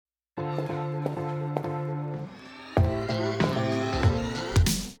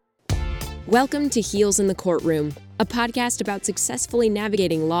Welcome to Heels in the Courtroom, a podcast about successfully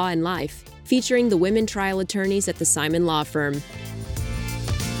navigating law and life, featuring the women trial attorneys at the Simon Law Firm.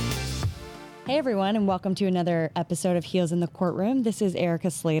 Hey everyone, and welcome to another episode of Heels in the Courtroom. This is Erica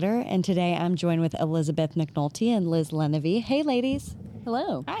Slater, and today I'm joined with Elizabeth McNulty and Liz Lenevy. Hey ladies.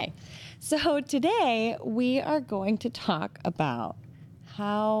 Hello. Hi. So today we are going to talk about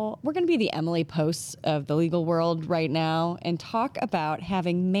how we're going to be the Emily Posts of the legal world right now and talk about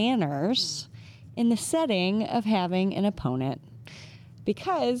having manners in the setting of having an opponent.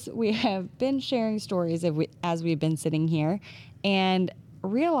 Because we have been sharing stories as we've been sitting here and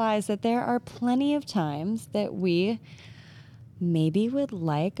realize that there are plenty of times that we maybe would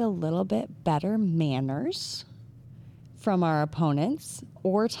like a little bit better manners from our opponents,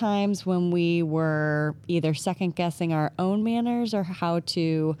 or times when we were either second guessing our own manners or how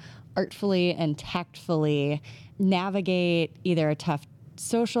to artfully and tactfully navigate either a tough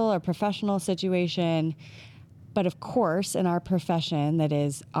social or professional situation. But of course, in our profession that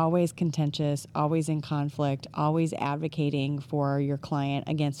is always contentious, always in conflict, always advocating for your client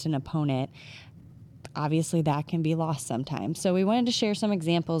against an opponent, obviously that can be lost sometimes. So we wanted to share some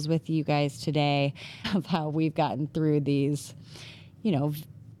examples with you guys today of how we've gotten through these,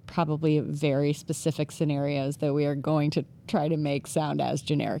 probably very specific scenarios that we are going to try to make sound as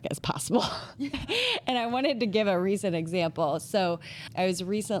generic as possible. And I wanted to give a recent example. So I was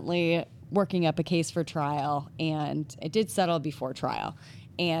recently working up a case for trial, and it did settle before trial.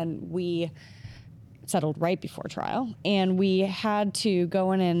 And we settled right before trial, and we had to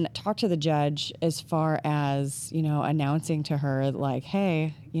go in and talk to the judge as far as, announcing to her like,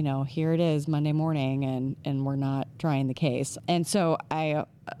 hey, here it is Monday morning and we're not trying the case. And so I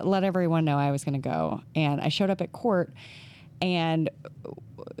let everyone know I was going to go, and I showed up at court, and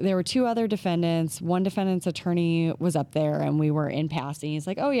there were two other defendants. One defendant's attorney was up there, and we were in passing. He's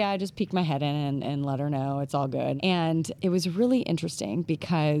like, oh yeah, I just peeked my head in and let her know it's all good. And it was really interesting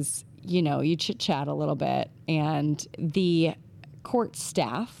because you chit-chat a little bit, and the court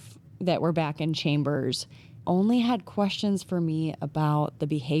staff that were back in chambers only had questions for me about the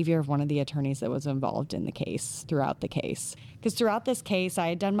behavior of one of the attorneys that was involved in the case throughout the case. Because throughout this case, I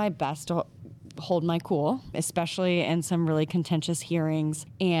had done my best to hold my cool, especially in some really contentious hearings.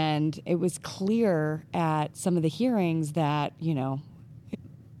 And it was clear at some of the hearings that,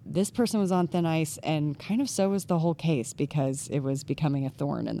 this person was on thin ice, and kind of so was the whole case because it was becoming a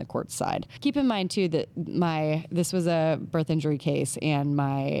thorn in the court's side. Keep in mind too that this was a birth injury case, and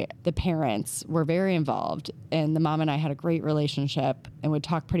the parents were very involved, and the mom and I had a great relationship and would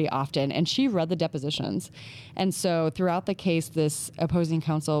talk pretty often, and she read the depositions. And so throughout the case, this opposing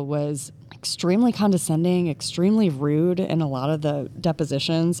counsel was extremely condescending, extremely rude in a lot of the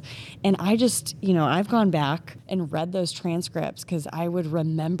depositions. And I just, I've gone back and read those transcripts because I would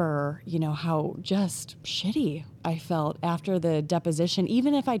remember, how just shitty I felt after the deposition.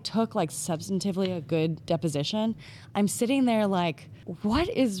 Even if I took substantively a good deposition, I'm sitting there like, what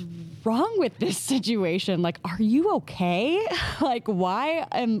is wrong with this situation? Are you okay? Why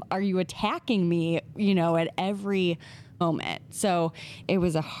are you attacking me, at every moment? So it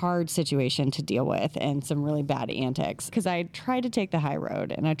was a hard situation to deal with and some really bad antics because I tried to take the high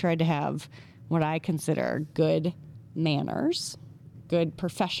road, and I tried to have what I consider good manners, good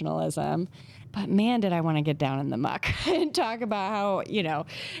professionalism. But man, did I want to get down in the muck and talk about how,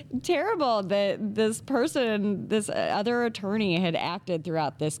 terrible that this other attorney had acted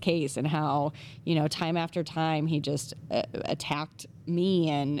throughout this case, and how, time after time he just attacked me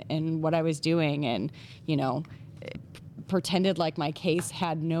and what I was doing, and, pretended like my case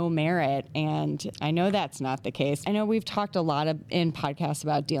had no merit. And I know that's not the case. I know we've talked a lot in podcasts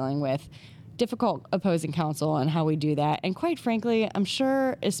about dealing with difficult opposing counsel and how we do that. And quite frankly, I'm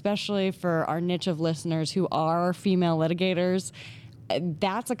sure, especially for our niche of listeners who are female litigators,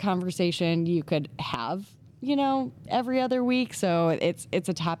 that's a conversation you could have, every other week. So it's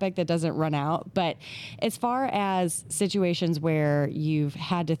a topic that doesn't run out. But as far as situations where you've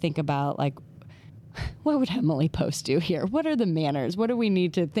had to think about what would Emily Post do here? What are the manners? What do we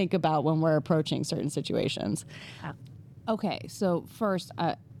need to think about when we're approaching certain situations? Okay, so first,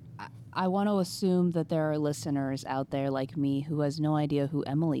 I want to assume that there are listeners out there like me who has no idea who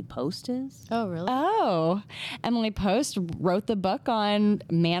Emily Post is. Oh, really? Oh, Emily Post wrote the book on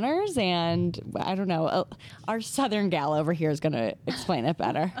manners, and I don't know, our Southern gal over here is going to explain it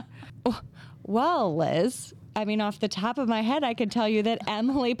better. Well, Liz, off the top of my head, I could tell you that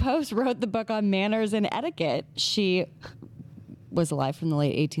Emily Post wrote the book on manners and etiquette. She was alive from the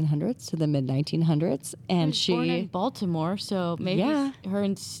late 1800s to the mid 1900s, and she was born in Baltimore, so maybe her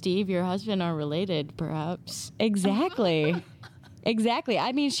and Steve, your husband, are related, perhaps. Exactly. Exactly.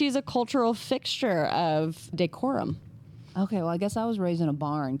 I mean, she's a cultural fixture of decorum. Okay, well, I guess I was raised in a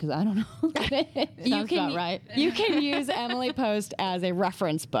barn because I don't know. Sounds about right. You can use Emily Post as a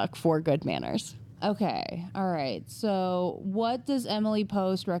reference book for good manners. Okay, all right. So what does Emily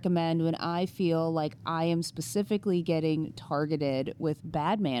Post recommend when I feel like I am specifically getting targeted with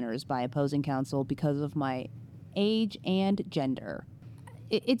bad manners by opposing counsel because of my age and gender?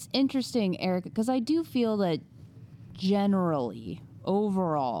 It's interesting, Eric, because I do feel that generally,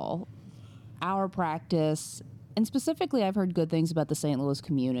 overall, our practice, and specifically I've heard good things about the St. Louis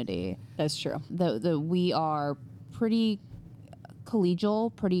community. That's true. That we are pretty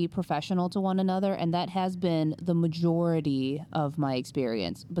collegial, pretty professional to one another, and that has been the majority of my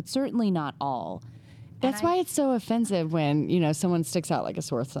experience, but certainly not all. That's why it's so offensive when, someone sticks out like a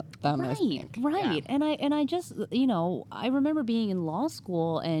sore thumb. Right. Yeah. And I just, I remember being in law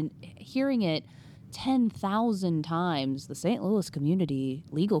school and hearing it 10,000 times. The St. Louis community,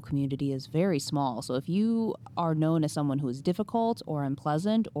 legal community, is very small. So if you are known as someone who is difficult or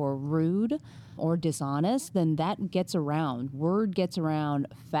unpleasant or rude or dishonest, then that gets around. Word gets around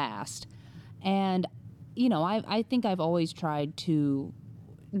fast. And, I think I've always tried to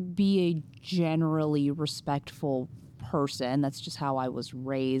be a generally respectful person. That's just how I was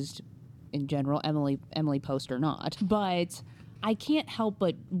raised in general, Emily Post or not. But I can't help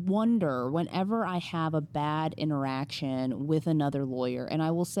but wonder whenever I have a bad interaction with another lawyer, and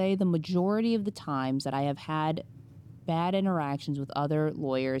I will say the majority of the times that I have had bad interactions with other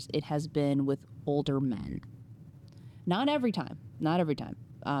lawyers, it has been with older men. Not every time.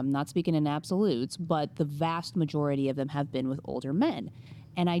 Not speaking in absolutes, but the vast majority of them have been with older men.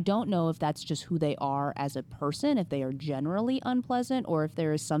 And I don't know if that's just who they are as a person, if they are generally unpleasant, or if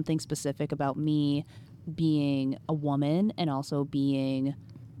there is something specific about me being a woman and also being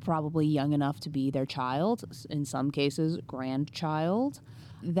probably young enough to be their child, in some cases grandchild,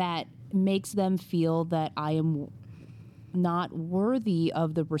 that makes them feel that I am not worthy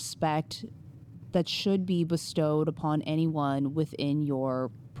of the respect that should be bestowed upon anyone within your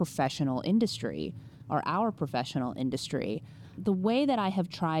professional industry or our professional industry. The way that I have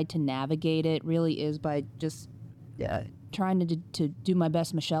tried to navigate it really is by just trying to do my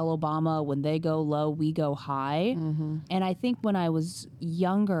best Michelle Obama. When they go low, we go high. Mm-hmm. And I think when I was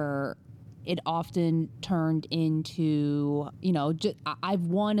younger, it often turned into, I've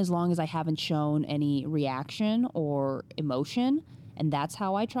won as long as I haven't shown any reaction or emotion. And that's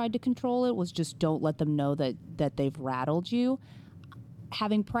how I tried to control it, was just don't let them know that they've rattled you.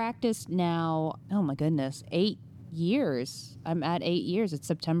 Having practiced now, oh my goodness, 8 years. I'm at 8 years. It's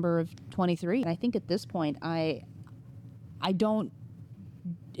September of 23. And I think at this point,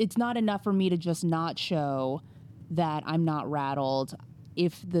 it's not enough for me to just not show that I'm not rattled.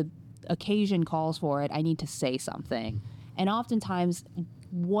 If the occasion calls for it, I need to say something. And oftentimes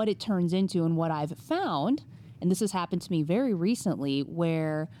what it turns into and what I've found, and this has happened to me very recently,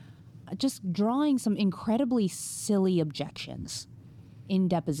 where just drawing some incredibly silly objections in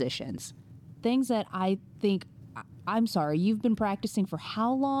depositions, things that I think, I'm sorry, you've been practicing for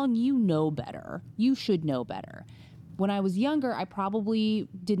how long? You know better. You should know better. When I was younger, I probably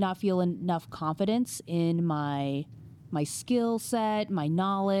did not feel enough confidence in my skill set, my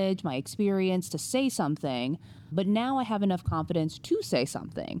knowledge, my experience to say something. But now I have enough confidence to say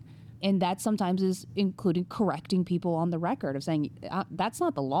something. And that sometimes is including correcting people on the record of saying, that's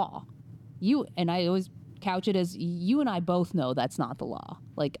not the law. And I always couch it as, you and I both know that's not the law.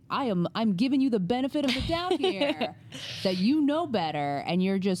 Like, I'm giving you the benefit of the doubt here that you know better, and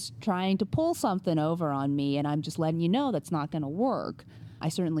you're just trying to pull something over on me, and I'm just letting you know that's not going to work. I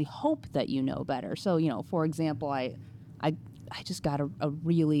certainly hope that you know better. So, for example, I just got a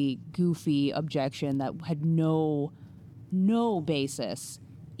really goofy objection that had no basis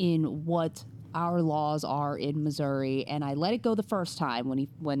in what our laws are in Missouri, and I let it go the first time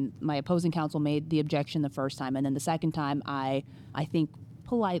when my opposing counsel made the objection the first time, and then the second time I think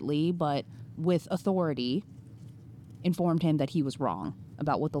politely but with authority informed him that he was wrong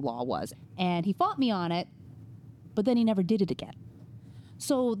about what the law was, and he fought me on it, but then he never did it again.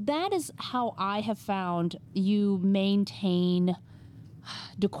 So that is how I have found you maintain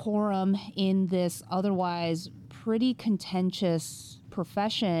decorum in this otherwise pretty contentious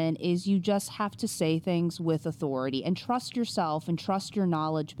profession, is you just have to say things with authority and trust yourself and trust your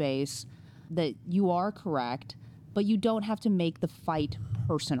knowledge base that you are correct, but you don't have to make the fight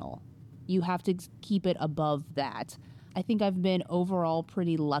personal. You have to keep it above that. I think I've been overall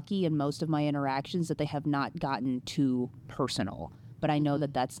pretty lucky in most of my interactions that they have not gotten too personal, but I know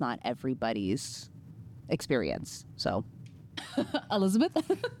that that's not everybody's experience. So,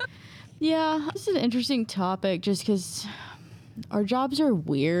 Elizabeth? Yeah, this is an interesting topic just because Our jobs are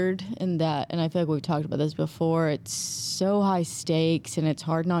weird in that, and I feel like we've talked about this before, it's so high stakes and it's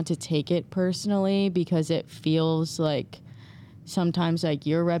hard not to take it personally because it feels like sometimes like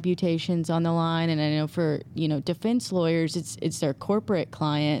your reputation's on the line. And I know for, defense lawyers, it's their corporate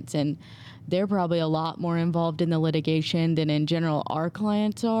clients, and they're probably a lot more involved in the litigation than in general our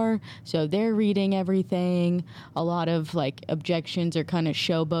clients are. So they're reading everything. A lot of like objections are kind of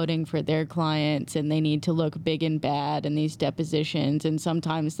showboating for their clients, and they need to look big and bad in these depositions. And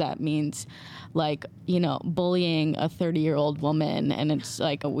sometimes that means like, bullying a 30-year-old woman. And it's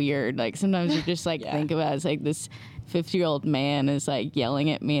like a weird, like sometimes you just like think about it as like this 50-year-old man is like yelling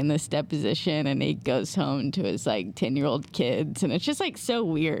at me in this deposition, and he goes home to his like 10-year-old kids, and it's just like so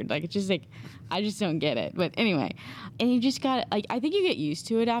weird. Like it's just like I just don't get it. But anyway, and you just got like I think you get used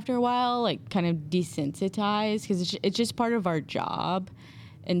to it after a while, like kind of desensitized because it's just part of our job.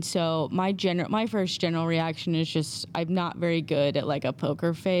 And so my first general reaction is just I'm not very good at like a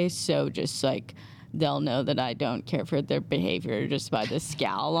poker face, so just like they'll know that I don't care for their behavior just by the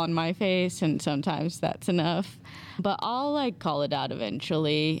scowl on my face, and sometimes that's enough. But I'll like call it out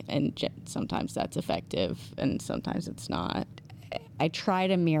eventually, and sometimes that's effective, and sometimes it's not. I try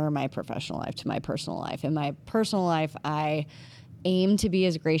to mirror my professional life to my personal life. In my personal life, I aim to be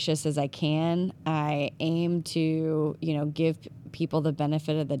as gracious as I can. I aim to, give people the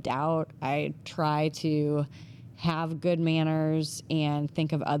benefit of the doubt. I try to have good manners and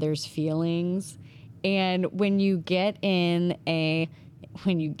think of others' feelings. And when you get in the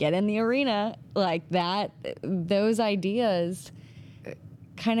arena like that, those ideas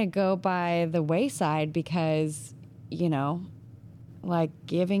kind of go by the wayside because, like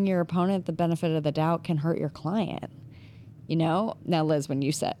giving your opponent the benefit of the doubt can hurt your client. Now, Liz, when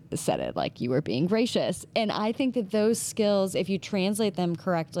you said it, like you were being gracious. And I think that those skills, if you translate them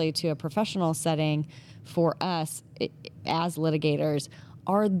correctly to a professional setting for us as litigators,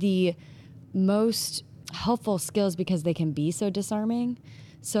 are the most helpful skills because they can be so disarming.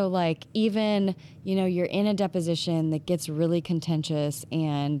 So like even, you're in a deposition that gets really contentious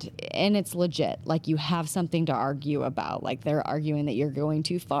and it's legit. Like you have something to argue about. Like they're arguing that you're going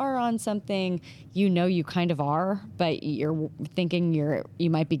too far on something. You kind of are, but you're thinking you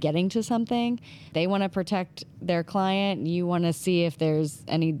might be getting to something. They want to protect their client. You want to see if there's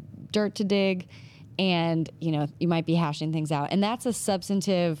any dirt to dig. And, you might be hashing things out. And that's a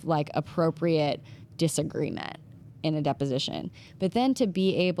substantive, like appropriate disagreement in a deposition. But then to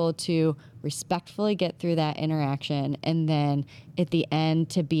be able to respectfully get through that interaction, and then at the end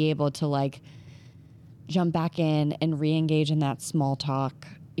to be able to like jump back in and re-engage in that small talk,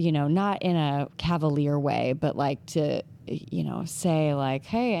 not in a cavalier way, but like to, say like,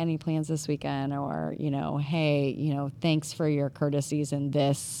 hey, any plans this weekend? Or, hey, thanks for your courtesies in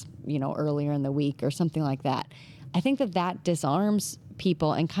this, earlier in the week or something like that. I think that disarms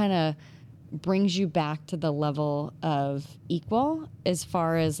people and kind of brings you back to the level of equal as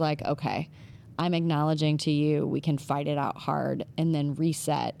far as like, okay, I'm acknowledging to you, we can fight it out hard and then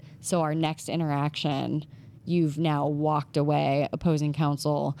reset. So our next interaction, you've now walked away, opposing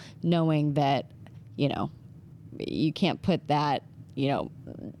counsel, knowing that, you can't put that,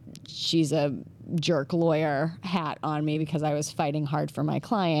 she's a jerk lawyer hat on me because I was fighting hard for my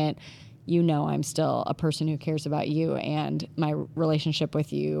client. I'm still a person who cares about you and my relationship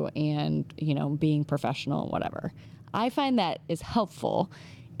with you and, being professional, whatever. I find that is helpful.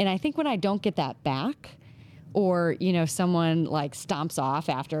 And I think when I don't get that back, or, someone like stomps off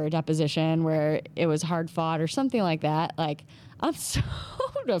after a deposition where it was hard fought or something like that, like I'm so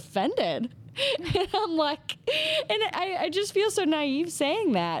offended. And I'm like, and I just feel so naive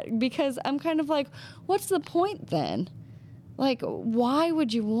saying that because I'm kind of like, what's the point then? Like, why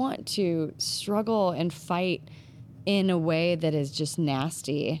would you want to struggle and fight in a way that is just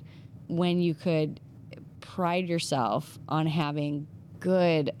nasty when you could pride yourself on having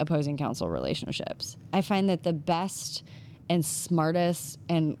good opposing counsel relationships? I find that the best and smartest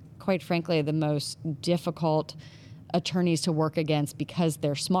and, quite frankly, the most difficult attorneys to work against because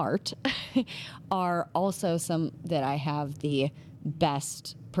they're smart are also some that I have the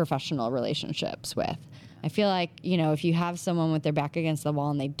best professional relationships with. I feel like, if you have someone with their back against the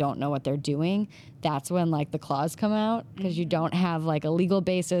wall and they don't know what they're doing, that's when like the claws come out because you don't have like a legal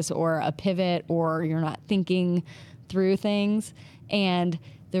basis or a pivot, or you're not thinking through things. And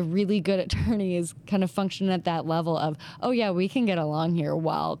the really good attorneys kind of function at that level of, oh yeah, we can get along here,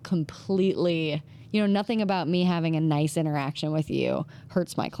 while completely, nothing about me having a nice interaction with you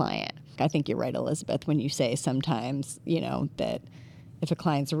hurts my client. I think you're right, Elizabeth, when you say sometimes, that if a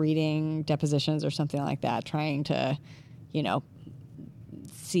client's reading depositions or something like that, trying to,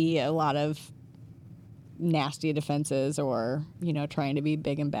 see a lot of nasty defenses or, trying to be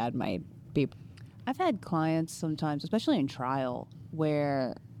big and bad might be. I've had clients sometimes, especially in trial,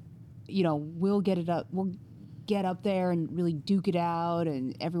 where, we'll get up there and really duke it out,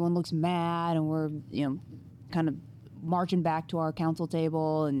 and everyone looks mad, and we're, kind of marching back to our counsel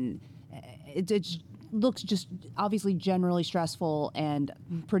table, and it looks just obviously generally stressful and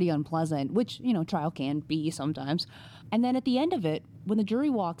pretty unpleasant, which, trial can be sometimes. And then at the end of it, when the jury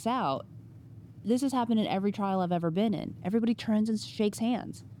walks out, this has happened in every trial I've ever been in. Everybody turns and shakes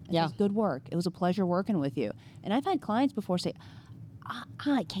hands. And says, good work. It was a pleasure working with you. And I've had clients before say,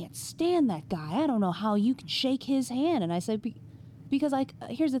 I can't stand that guy. I don't know how you can shake his hand. And I said, because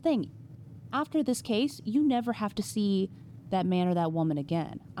here's the thing. After this case, you never have to see that man or that woman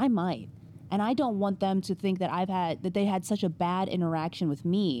again. I might. And I don't want them to think that they had such a bad interaction with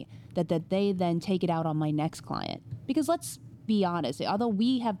me that they then take it out on my next client. Because let's be honest, although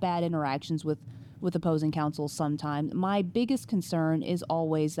we have bad interactions with opposing counsel sometimes, my biggest concern is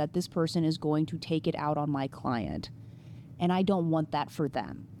always that this person is going to take it out on my client. And I don't want that for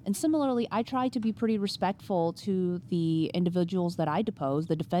them. And similarly, I try to be pretty respectful to the individuals that I depose,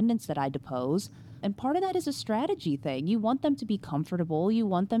 the defendants that I depose. And part of that is a strategy thing. You want them to be comfortable. You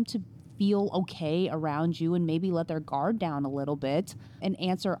want them to feel okay around you and maybe let their guard down a little bit and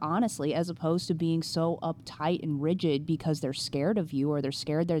answer honestly, as opposed to being so uptight and rigid because they're scared of you, or they're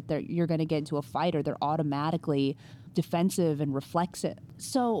scared that you're going to get into a fight, or they're automatically defensive and reflexive.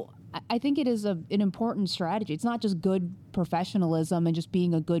 So I think it is an important strategy. It's not just good professionalism and just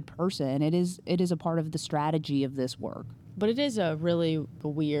being a good person. It is a part of the strategy of this work. But it is a really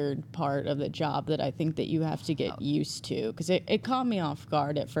weird part of the job that I think that you have to get used to, because it caught me off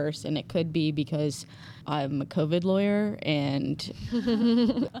guard at first, and it could be because I'm a COVID lawyer, and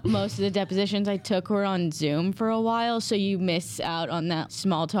most of the depositions I took were on Zoom for a while, so you miss out on that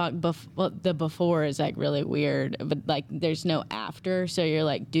small talk. The before is like really weird, but like there's no after, so you're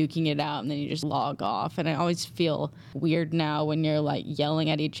like duking it out, and then you just log off. And I always feel weird now when you're like yelling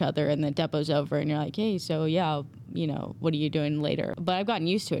at each other and the depo's over, and you're like, hey, so yeah, what are you doing later? But I've gotten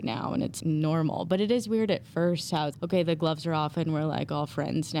used to it now, and it's normal. But it is weird at first how, okay, the gloves are off and we're like all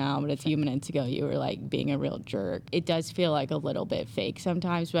friends now, but a few minutes ago you were like being a real jerk. It does feel like a little bit fake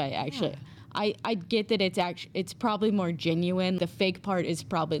sometimes, but I get that it's probably more genuine. The fake part is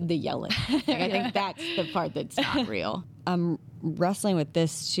probably the yelling. Like, I think that's the part that's not real. I'm wrestling with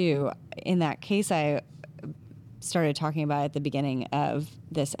this too. In that case I started talking about at the beginning of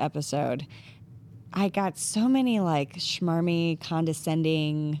this episode, I got so many like schmarmy,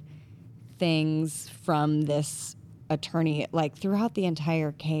 condescending things from this attorney, like throughout the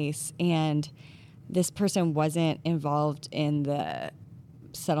entire case. And this person wasn't involved in the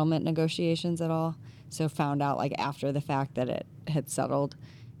settlement negotiations at all. So found out like after the fact that it had settled,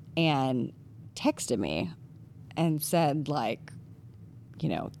 and texted me and said like,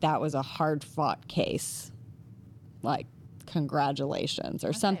 that was a hard fought case. Like, congratulations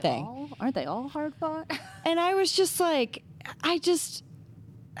or something. Aren't they all hard fought? And I was just like, I didn't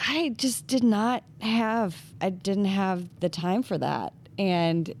have the time for that.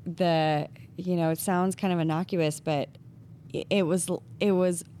 And it sounds kind of innocuous, but it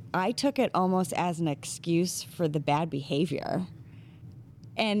was, I took it almost as an excuse for the bad behavior.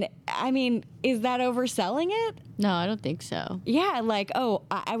 And I mean, is that overselling it? No, I don't think so. Yeah. Like,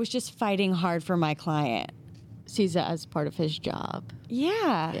 I was just fighting hard for my client. Sees that as part of his job.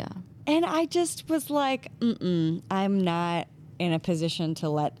 Yeah. Yeah. And I just was like, I'm not in a position to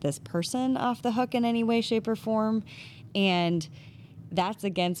let this person off the hook in any way, shape, or form. And that's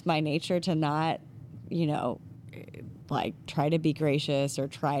against my nature to not, like try to be gracious or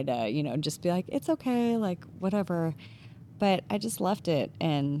try to, just be like, it's okay, like whatever. But I just left it,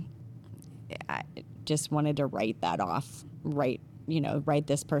 and I just wanted to write that off, write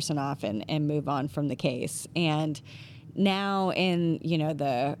this person off and move on from the case. And now in,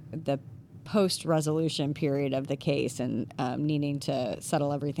 the post-resolution period of the case and needing to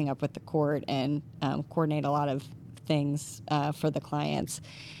settle everything up with the court and coordinate a lot of things for the clients,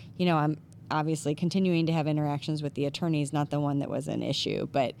 I'm obviously continuing to have interactions with the attorneys, not the one that was an issue,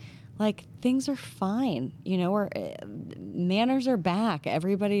 but like things are fine, manners are back.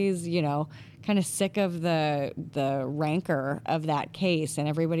 Everybody's, kind of sick of the rancor of that case, and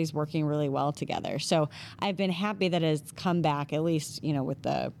everybody's working really well together. So I've been happy that it's come back, at least, with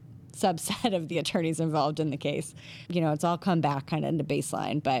the subset of the attorneys involved in the case. It's all come back kind of into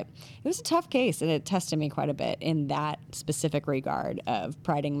baseline, but it was a tough case, and it tested me quite a bit in that specific regard of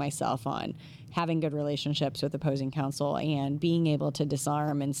priding myself on having good relationships with opposing counsel and being able to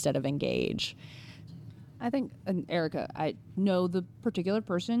disarm instead of engage. I think, and Erica, I know the particular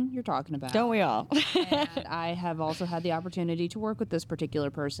person you're talking about. Don't we all? And I have also had the opportunity to work with this particular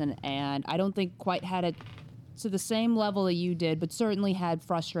person, and I don't think quite had it to the same level that you did, but certainly had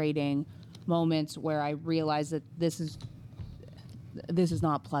frustrating moments where I realized that this is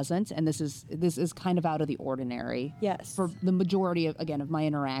not pleasant, and this is kind of out of the ordinary. Yes. For the majority of my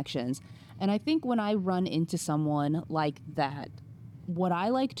interactions. And I think when I run into someone like that, what I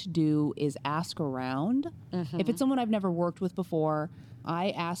like to do is ask around. If it's someone I've never worked with before,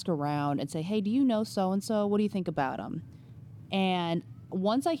 I ask around and say, hey, do you know so-and-so? What do you think about them? And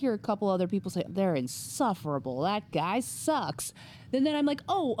once I hear a couple other people say, they're insufferable, that guy sucks, then I'm like,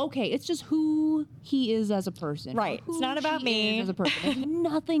 oh, okay, it's just who he is as a person. Right. It's not about me. As a person. It has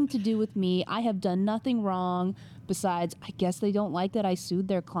nothing to do with me. I have done nothing wrong. Besides, I guess they don't like that I sued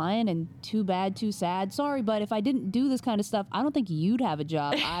their client, and too bad, too sad. Sorry, but if I didn't do this kind of stuff, I don't think you'd have a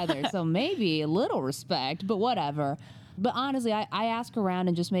job either. So maybe a little respect, but whatever. But honestly, I ask around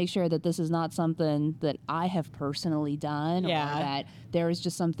and just make sure that this is not something that I have personally done, or that there is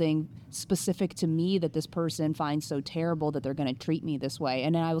just something specific to me that this person finds so terrible that they're going to treat me this way.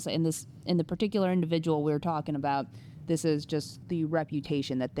 And then I will say, in the particular individual we're talking about, this is just the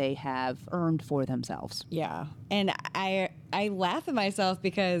reputation that they have earned for themselves. Yeah. And I laugh at myself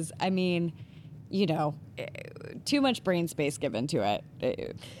because, I mean, you know, too much brain space given to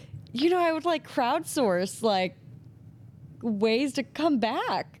it. You know, I would like crowdsource like ways to come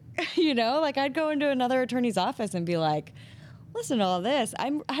back. You know, like I'd go into another attorney's office and be like, listen to all this.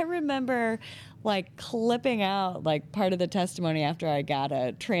 I remember like clipping out like part of the testimony after I got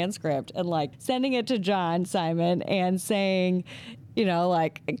a transcript and like sending it to John Simon and saying, you know,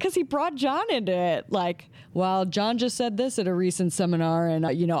 like, because he brought John into it. Like, well, John just said this at a recent seminar,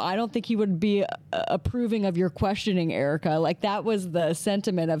 and, you know, I don't think he would be approving of your questioning, Erica. Like, that was the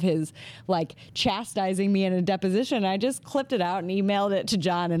sentiment of his, like, chastising me in a deposition. I just clipped it out and emailed it to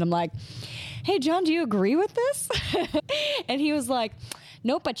John, and I'm like, hey, John, do you agree with this? And he was like,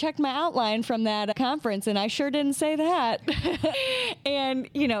 nope, I checked my outline from that conference and I sure didn't say that. And,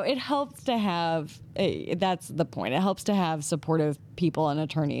 you know, it helps to have, that's the point. It helps to have supportive people and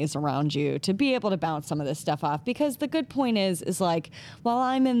attorneys around you to be able to bounce some of this stuff off. Because the good point is like, while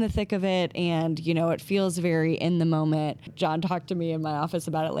I'm in the thick of it and, you know, it feels very in the moment, John talked to me in my office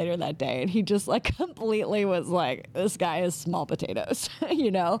about it later that day. And he just like completely was like, this guy is small potatoes,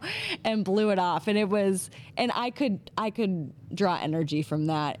 you know, and blew it off. And it was, and I could draw energy from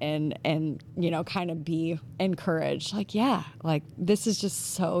that and you know, kind of be encouraged, like, yeah, like this is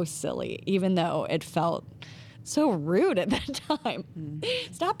just so silly, even though it felt so rude at that time.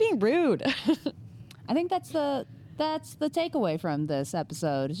 Stop being rude. I think that's the takeaway from this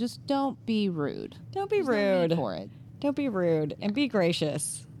episode, is just don't be rude. Don't be There's rude. no need for it. Don't be rude and be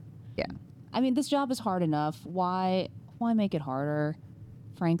gracious. Yeah. I mean, this job is hard enough. Why make it harder?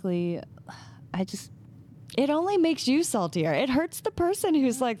 Frankly, It only makes you saltier. It hurts the person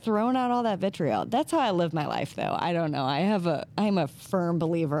who's like throwing out all that vitriol. That's how I live my life, though. I don't know. I'm a firm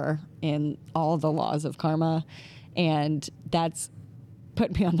believer in all the laws of karma, and that's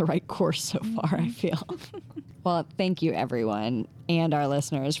put me on the right course so far, I feel. Well, thank you, everyone, and our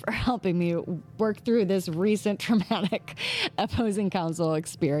listeners for helping me work through this recent traumatic opposing counsel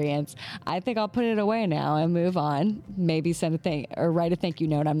experience. I think I'll put it away now and move on. Maybe write a thank you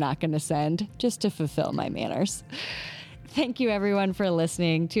note I'm not going to send, just to fulfill my manners. Thank you, everyone, for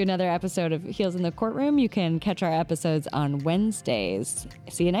listening to another episode of Heels in the Courtroom. You can catch our episodes on Wednesdays.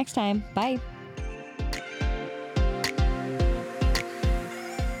 See you next time. Bye.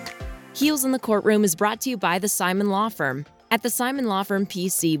 Heels in the Courtroom is brought to you by the Simon Law Firm. At the Simon Law Firm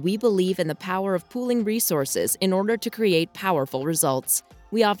PC, we believe in the power of pooling resources in order to create powerful results.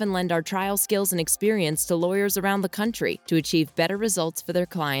 We often lend our trial skills and experience to lawyers around the country to achieve better results for their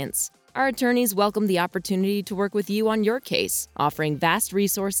clients. Our attorneys welcome the opportunity to work with you on your case, offering vast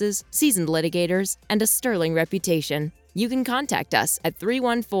resources, seasoned litigators, and a sterling reputation. You can contact us at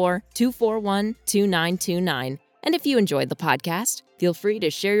 314-241-2929. And if you enjoyed the podcast, feel free to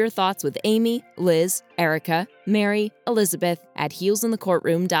share your thoughts with Amy, Liz, Erica, Mary, Elizabeth at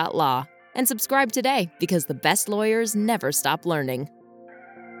heelsinthecourtroom.law. And subscribe today, because the best lawyers never stop learning.